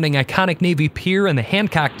 backgrounding iconic Navy Pier and the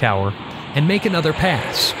Hancock Tower, and make another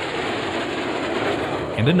pass.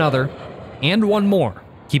 And another, and one more,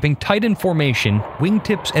 keeping tight in formation,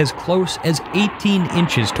 wingtips as close as 18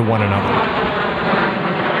 inches to one another.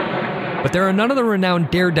 But there are none of the renowned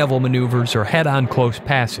daredevil maneuvers or head-on close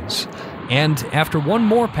passes, and after one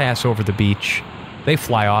more pass over the beach, they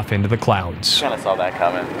fly off into the clouds. Kind of saw that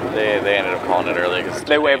coming. They ended up calling it early.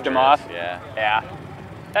 They waved him off? Yeah.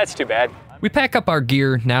 That's too bad. We pack up our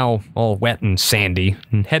gear, now all wet and sandy,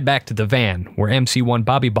 and head back to the van, where MC1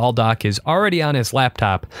 Bobby Baldock is already on his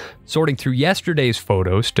laptop, sorting through yesterday's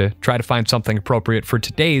photos to try to find something appropriate for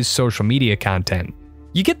today's social media content.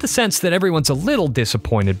 You get the sense that everyone's a little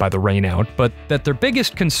disappointed by the rainout, but that their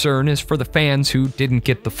biggest concern is for the fans who didn't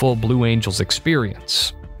get the full Blue Angels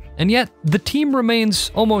experience. And yet, the team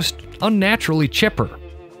remains almost unnaturally chipper.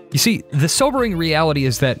 You see, the sobering reality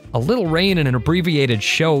is that a little rain and an abbreviated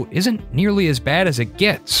show isn't nearly as bad as it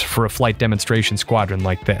gets for a flight demonstration squadron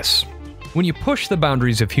like this. When you push the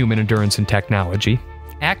boundaries of human endurance and technology,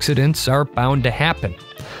 accidents are bound to happen.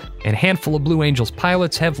 And a handful of Blue Angels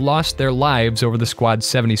pilots have lost their lives over the squad's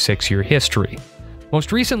 76-year history.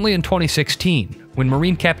 Most recently in 2016, when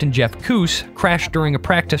Marine Captain Jeff Coos crashed during a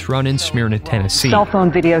practice run in Smyrna, Tennessee. Cell phone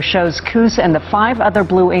video shows Coos and the 5 other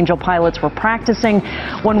Blue Angel pilots were practicing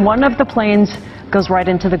when one of the planes goes right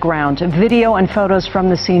into the ground. Video and photos from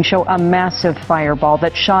the scene show a massive fireball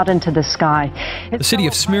that shot into the sky. The city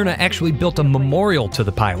of Smyrna actually built a memorial to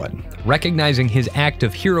the pilot, recognizing his act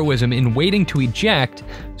of heroism in waiting to eject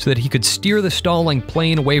so that he could steer the stalling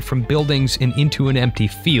plane away from buildings and into an empty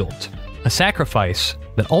field. A sacrifice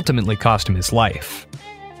that ultimately cost him his life.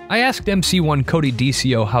 I asked MC1 Cody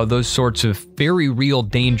DCO how those sorts of very real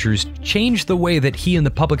dangers change the way that he and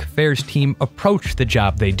the public affairs team approach the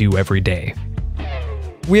job they do every day.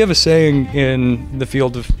 We have a saying in the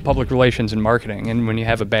field of public relations and marketing, and when you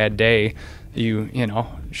have a bad day, you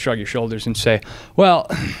shrug your shoulders and say, well,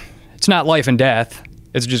 it's not life and death,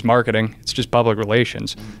 it's just marketing, it's just public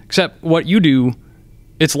relations. Except what you do,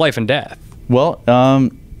 it's life and death. Well,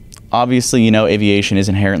 obviously, aviation is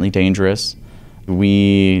inherently dangerous.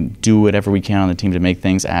 We do whatever we can on the team to make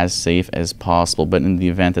things as safe as possible, but in the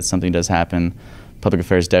event that something does happen, public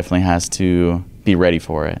affairs definitely has to be ready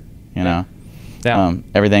for it, Yeah.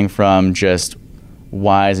 Everything from just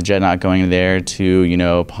why is a jet not going there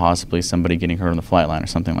to, possibly somebody getting hurt on the flight line or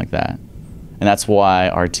something like that. And that's why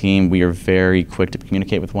our team, we are very quick to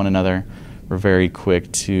communicate with one another. We're very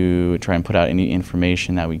quick to try and put out any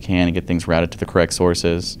information that we can and get things routed to the correct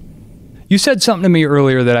sources. You said something to me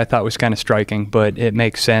earlier that I thought was kind of striking, but it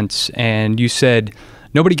makes sense. And you said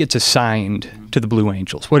nobody gets assigned to the Blue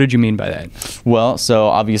Angels. What did you mean by that? Well, so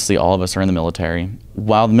obviously all of us are in the military.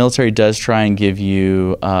 While the military does try and give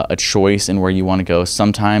you a choice in where you want to go,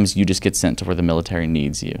 sometimes you just get sent to where the military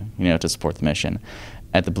needs you, to support the mission.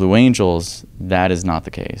 At the Blue Angels, that is not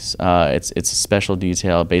the case. It's a special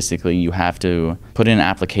detail. Basically, you have to put in an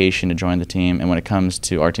application to join the team, and when it comes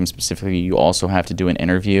to our team specifically, you also have to do an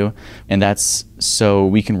interview, and that's so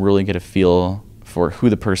we can really get a feel for who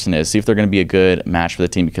the person is, see if they're going to be a good match for the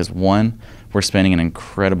team, because one, we're spending an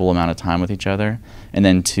incredible amount of time with each other, and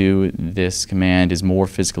then two, this command is more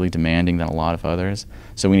physically demanding than a lot of others,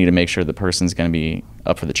 so we need to make sure the person's going to be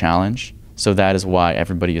up for the challenge. So that is why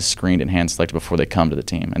everybody is screened and hand-selected before they come to the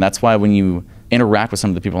team. And that's why when you interact with some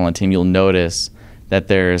of the people on the team, you'll notice that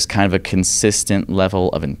there's kind of a consistent level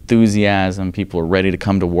of enthusiasm. People are ready to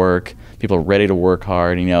come to work. People are ready to work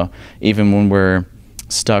hard. Even when we're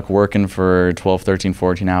stuck working for 12, 13,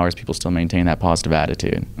 14 hours, people still maintain that positive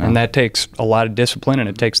attitude. And that takes a lot of discipline, and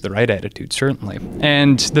it takes the right attitude, certainly.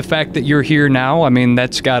 And the fact that you're here now,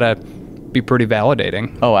 that's got to be pretty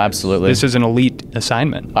validating. Oh, absolutely. This is an elite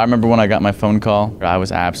assignment. I remember when I got my phone call, I was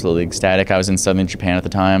absolutely ecstatic. I was in southern Japan at the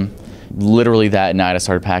time. Literally that night I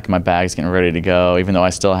started packing my bags, getting ready to go, even though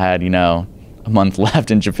I still had, a month left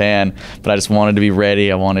in Japan, but I just wanted to be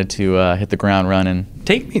ready. I wanted to hit the ground running.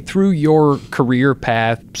 Take me through your career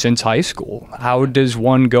path since high school. How does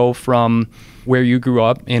one go from where you grew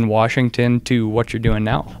up in Washington to what you're doing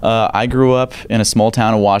now? I grew up in a small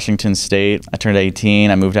town in Washington State. I turned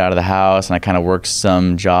 18, I moved out of the house, and I kind of worked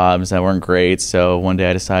some jobs that weren't great. So one day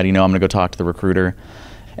I decided, I'm going to go talk to the recruiter.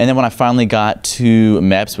 And then when I finally got to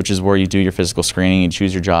MEPS, which is where you do your physical screening and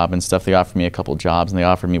choose your job and stuff, they offered me a couple jobs, and they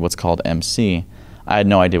offered me what's called MC. I had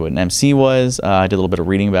no idea what an MC was. I did a little bit of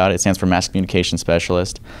reading about it. It stands for Mass Communication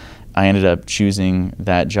Specialist. I ended up choosing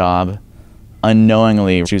that job,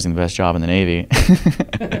 unknowingly choosing the best job in the Navy.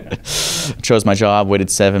 Chose my job, waited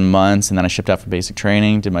 7 months, and then I shipped out for basic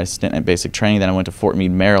training, did my stint at basic training, then I went to Fort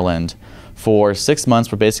Meade, Maryland for 6 months,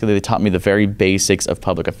 where basically they taught me the very basics of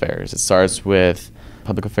public affairs. It starts with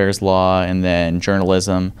public affairs law, and then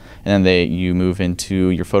journalism, and then you move into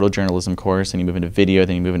your photojournalism course, and you move into video,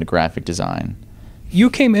 then you move into graphic design. You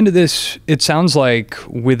came into this, it sounds like,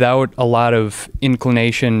 without a lot of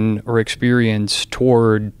inclination or experience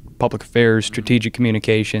toward public affairs, strategic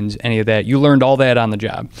communications, any of that. You learned all that on the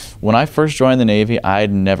job. When I first joined the Navy, I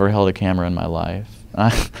had never held a camera in my life.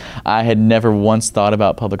 I had never once thought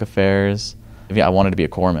about public affairs. I wanted to be a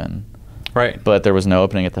corpsman. Right. But there was no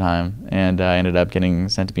opening at the time, and I ended up getting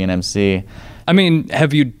sent to be an MC.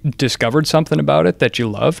 Have you discovered something about it that you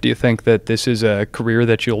love? Do you think that this is a career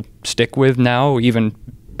that you'll stick with now, even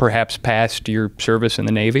perhaps past your service in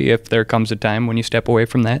the Navy, if there comes a time when you step away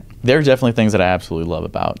from that? There are definitely things that I absolutely love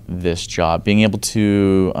about this job. Being able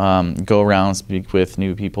to go around, speak with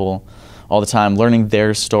new people all the time, learning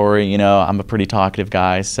their story. I'm a pretty talkative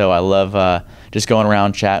guy, so I love just going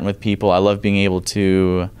around chatting with people. I love being able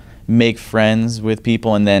to make friends with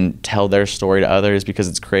people and then tell their story to others, because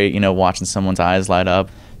it's great, watching someone's eyes light up,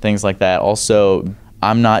 things like that. Also,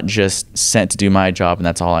 I'm not just sent to do my job and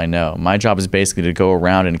that's all I know. My job is basically to go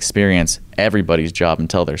around and experience everybody's job and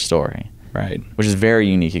tell their story. Right. Which is a very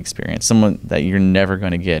unique experience, someone that you're never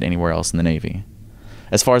going to get anywhere else in the Navy.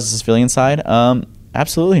 As far as the civilian side,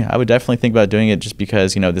 absolutely. I would definitely think about doing it, just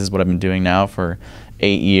because, this is what I've been doing now for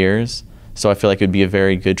 8 years. So I feel like it would be a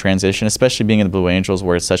very good transition, especially being in the Blue Angels,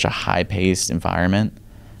 where it's such a high-paced environment.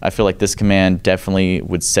 I feel like this command definitely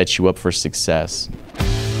would set you up for success.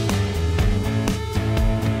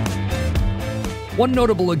 One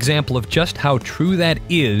notable example of just how true that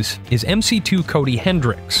is MC2 Cody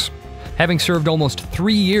Hendricks. Having served almost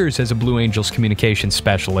 3 years as a Blue Angels communications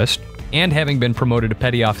specialist, and having been promoted to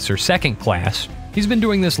Petty Officer 2nd Class, he's been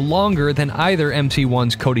doing this longer than either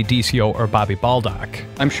MC1's Cody Decio or Bobby Baldock.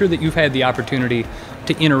 I'm sure that you've had the opportunity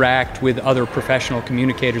to interact with other professional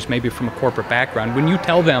communicators, maybe from a corporate background. When you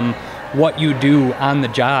tell them what you do on the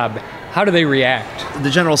job, how do they react? The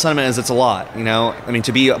general sentiment is it's a lot,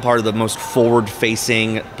 to be a part of the most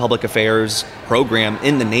forward-facing public affairs program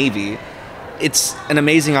in the Navy, it's an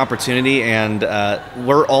amazing opportunity, and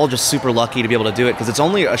we're all just super lucky to be able to do it, because it's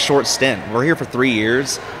only a short stint. We're here for 3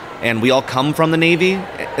 years, and we all come from the Navy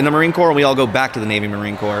in the Marine Corps, and we all go back to the Navy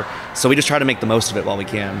Marine Corps. So we just try to make the most of it while we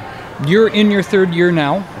can. You're in your 3rd year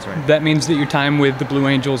now. That's right. That means that your time with the Blue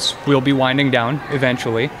Angels will be winding down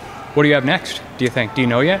eventually. What do you have next, do you think? Do you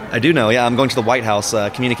know yet? I do know, yeah. I'm going to the White House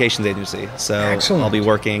Communications Agency. So excellent. I'll be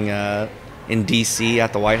working in D.C.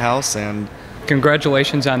 at the White House, and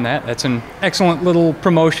congratulations on that. That's an excellent little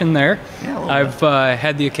promotion there. Yeah, I've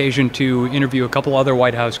had the occasion to interview a couple other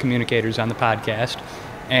White House communicators on the podcast,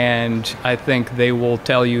 and I think they will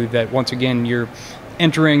tell you that, once again, you're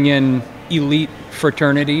entering in elite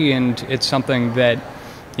fraternity, and it's something that,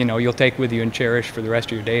 you know, you'll take with you and cherish for the rest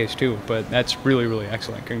of your days too. But that's really, really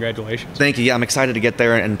excellent. Congratulations. Thank you. Yeah, I'm excited to get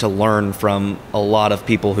there and to learn from a lot of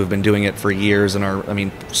people who've been doing it for years and are, I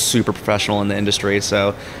mean, super professional in the industry.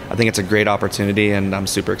 So I think it's a great opportunity, and I'm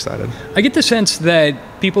super excited. I get the sense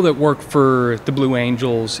that people that work for the Blue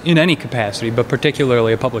Angels in any capacity, but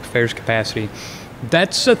particularly a public affairs capacity,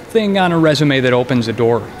 that's a thing on a resume that opens a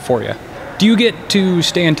door for you. Do you get to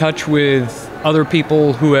stay in touch with other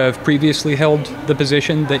people who have previously held the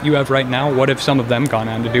position that you have right now? What have some of them gone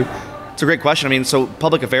on to do? It's a great question. I mean, so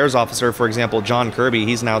public affairs officer, for example, John Kirby,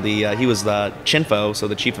 he's now he was the CHINFO, so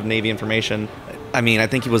the Chief of Navy Information. I mean, I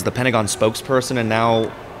think he was the Pentagon spokesperson and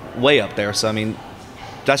now way up there. So, I mean,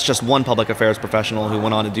 that's just one public affairs professional who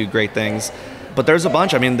went on to do great things. But there's a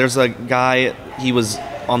bunch. I mean, there's a guy, he was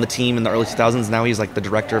on the team in the early 2000s. Now he's like the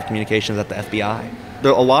director of communications at the FBI.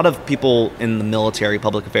 There are a lot of people in the military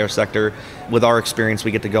public affairs sector. With our experience, we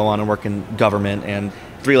get to go on and work in government and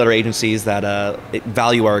three-letter agencies that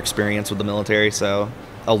value our experience with the military. So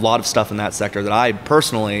a lot of stuff in that sector that I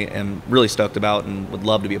personally am really stoked about and would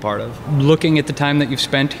love to be a part of. Looking at the time that you've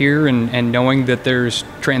spent here and knowing that there's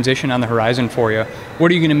transition on the horizon for you, what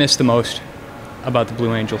are you going to miss the most about the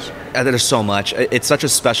Blue Angels? There's so much. It's such a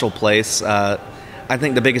special place. I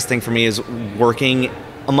think the biggest thing for me is working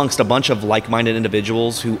amongst a bunch of like-minded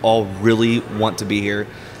individuals who all really want to be here.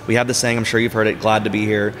 We have the saying, I'm sure you've heard it, glad to be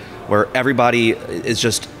here, where everybody is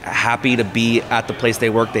just happy to be at the place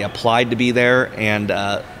they work. They applied to be there, and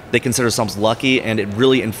they consider themselves lucky, and it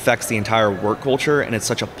really infects the entire work culture, and it's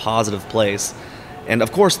such a positive place. And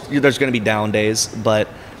of course, there's going to be down days, but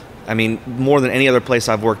I mean, more than any other place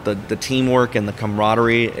I've worked, the teamwork and the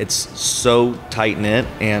camaraderie, it's so tight-knit,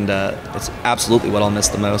 and it's absolutely what I'll miss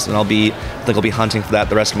the most, and I think I'll be hunting for that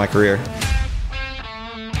the rest of my career.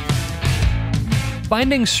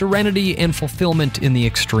 Finding serenity and fulfillment in the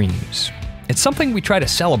extremes. It's something we try to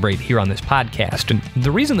celebrate here on this podcast, and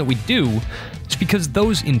the reason that we do is because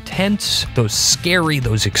those intense, those scary,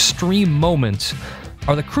 those extreme moments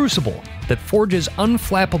are the crucible that forges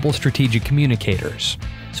unflappable strategic communicators.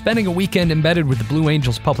 Spending a weekend embedded with the Blue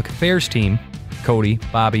Angels public affairs team, Cody,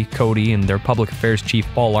 Bobby, Cody, and their public affairs chief,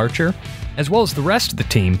 Paul Archer, as well as the rest of the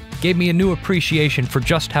team, gave me a new appreciation for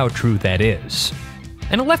just how true that is.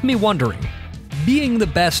 And it left me wondering, being the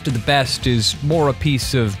best of the best is more a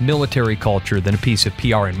piece of military culture than a piece of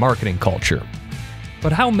PR and marketing culture.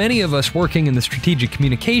 But how many of us working in the strategic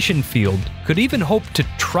communication field could even hope to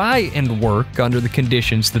try and work under the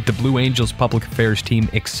conditions that the Blue Angels public affairs team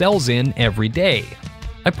excels in every day?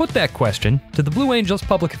 I put that question to the Blue Angels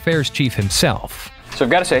public affairs chief himself. So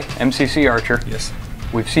I've got to say, MCC Archer, yes,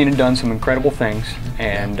 we've seen and done some incredible things,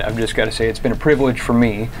 and I've just got to say it's been a privilege for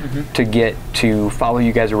me to get to follow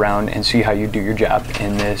you guys around and see how you do your job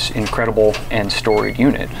in this incredible and storied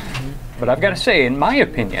unit. But I've got to say, in my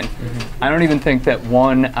opinion, I don't even think that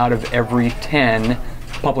 1 out of every 10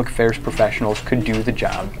 public affairs professionals could do the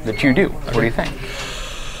job that you do. What do you think?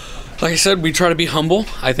 Like I said, we try to be humble.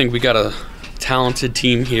 I think we got a talented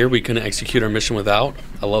team here we couldn't execute our mission without.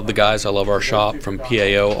 I love the guys. I love our shop from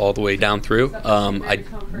PAO all the way down through. I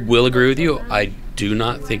will agree with you. I do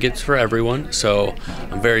not think it's for everyone, so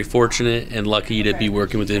I'm very fortunate and lucky to be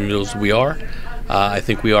working with the individuals we are. I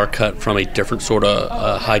think we are cut from a different sort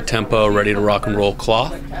of high tempo, ready to rock and roll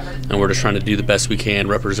cloth, and we're just trying to do the best we can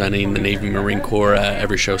representing the Navy Marine Corps at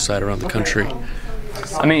every show site around the country.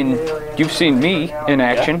 I mean, you've seen me in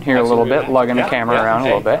action here a little bit, lugging the camera around a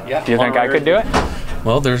little bit. Do you think I could do it?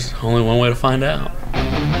 Well, there's only one way to find out.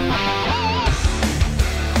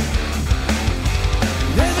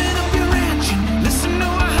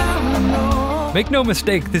 Make no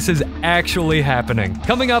mistake, this is actually happening.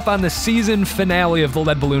 Coming up on the season finale of the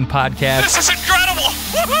Lead Balloon podcast. This is incredible!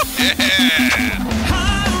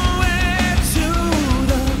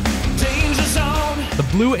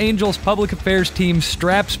 The Blue Angels public affairs team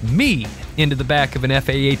straps me into the back of an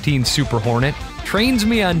FA-18 Super Hornet, trains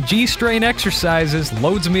me on G-strain exercises,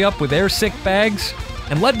 loads me up with air sick bags,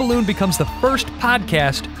 and Lead Balloon becomes the first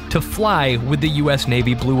podcast to fly with the U.S.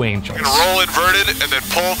 Navy Blue Angels. You're gonna roll inverted and then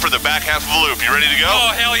pull for the back half of the loop. You ready to go?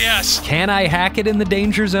 Oh, hell yes! Can I hack it in the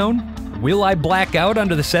danger zone? Will I black out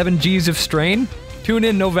under the 7 Gs of strain? Tune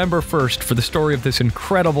in November 1st for the story of this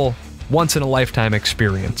incredible, once-in-a-lifetime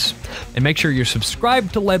experience. And make sure you're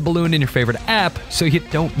subscribed to Lead Balloon in your favorite app so you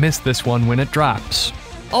don't miss this one when it drops.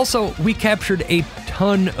 Also, we captured a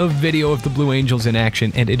ton of video of the Blue Angels in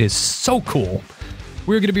action, and it is so cool.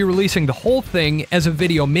 We're going to be releasing the whole thing as a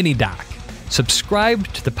video mini-doc. Subscribe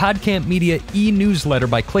to the PodCamp Media e-newsletter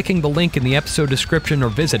by clicking the link in the episode description or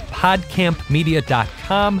visit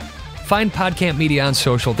podcampmedia.com. Find PodCamp Media on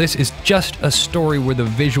social. This is just a story where the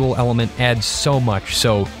visual element adds so much,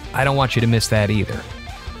 so I don't want you to miss that either.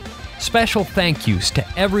 Special thank yous to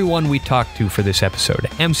everyone we talked to for this episode.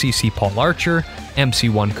 MCC Paul Archer,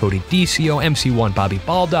 MC1 Cody Decio, MC1 Bobby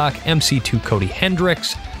Baldock, MC2 Cody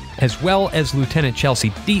Hendricks, as well as Lieutenant Chelsea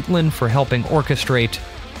Dietland for helping orchestrate.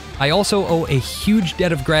 I also owe a huge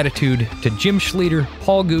debt of gratitude to Jim Schleter,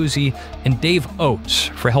 Paul Guzzi, and Dave Oates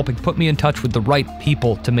for helping put me in touch with the right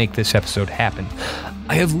people to make this episode happen.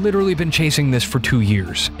 I have literally been chasing this for 2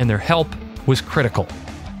 years, and their help was critical.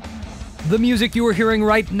 The music you are hearing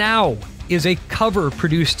right now is a cover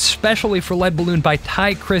produced specially for Lead Balloon by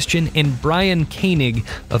Ty Christian and Brian Koenig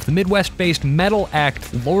of the Midwest-based metal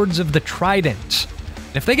act Lords of the Trident.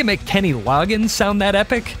 If they can make Kenny Loggins sound that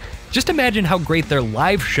epic, just imagine how great their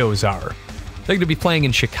live shows are. They're going to be playing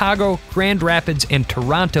in Chicago, Grand Rapids, and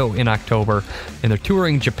Toronto in October, and they're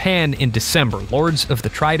touring Japan in December.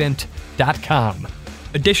 LordsOfTheTrident.com.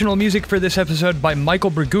 Additional music for this episode by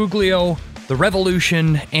Michael Bergoglio, The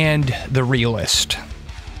Revolution, and The Realist.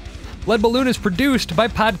 Lead Balloon is produced by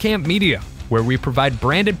PodCamp Media, where we provide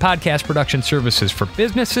branded podcast production services for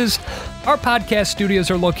businesses. Our podcast studios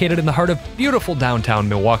are located in the heart of beautiful downtown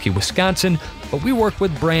Milwaukee, Wisconsin, but we work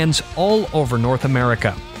with brands all over North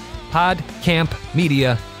America.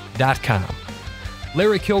 PodCampMedia.com.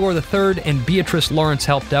 Larry Kilgore III and Beatrice Lawrence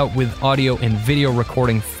helped out with audio and video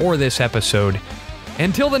recording for this episode.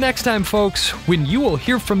 Until the next time, folks, when you will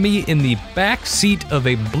hear from me in the back seat of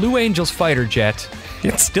a Blue Angels fighter jet,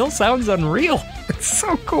 it still sounds unreal. It's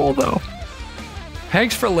so cool, though.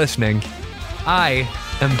 Thanks for listening. I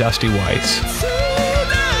am Dusty Weiss.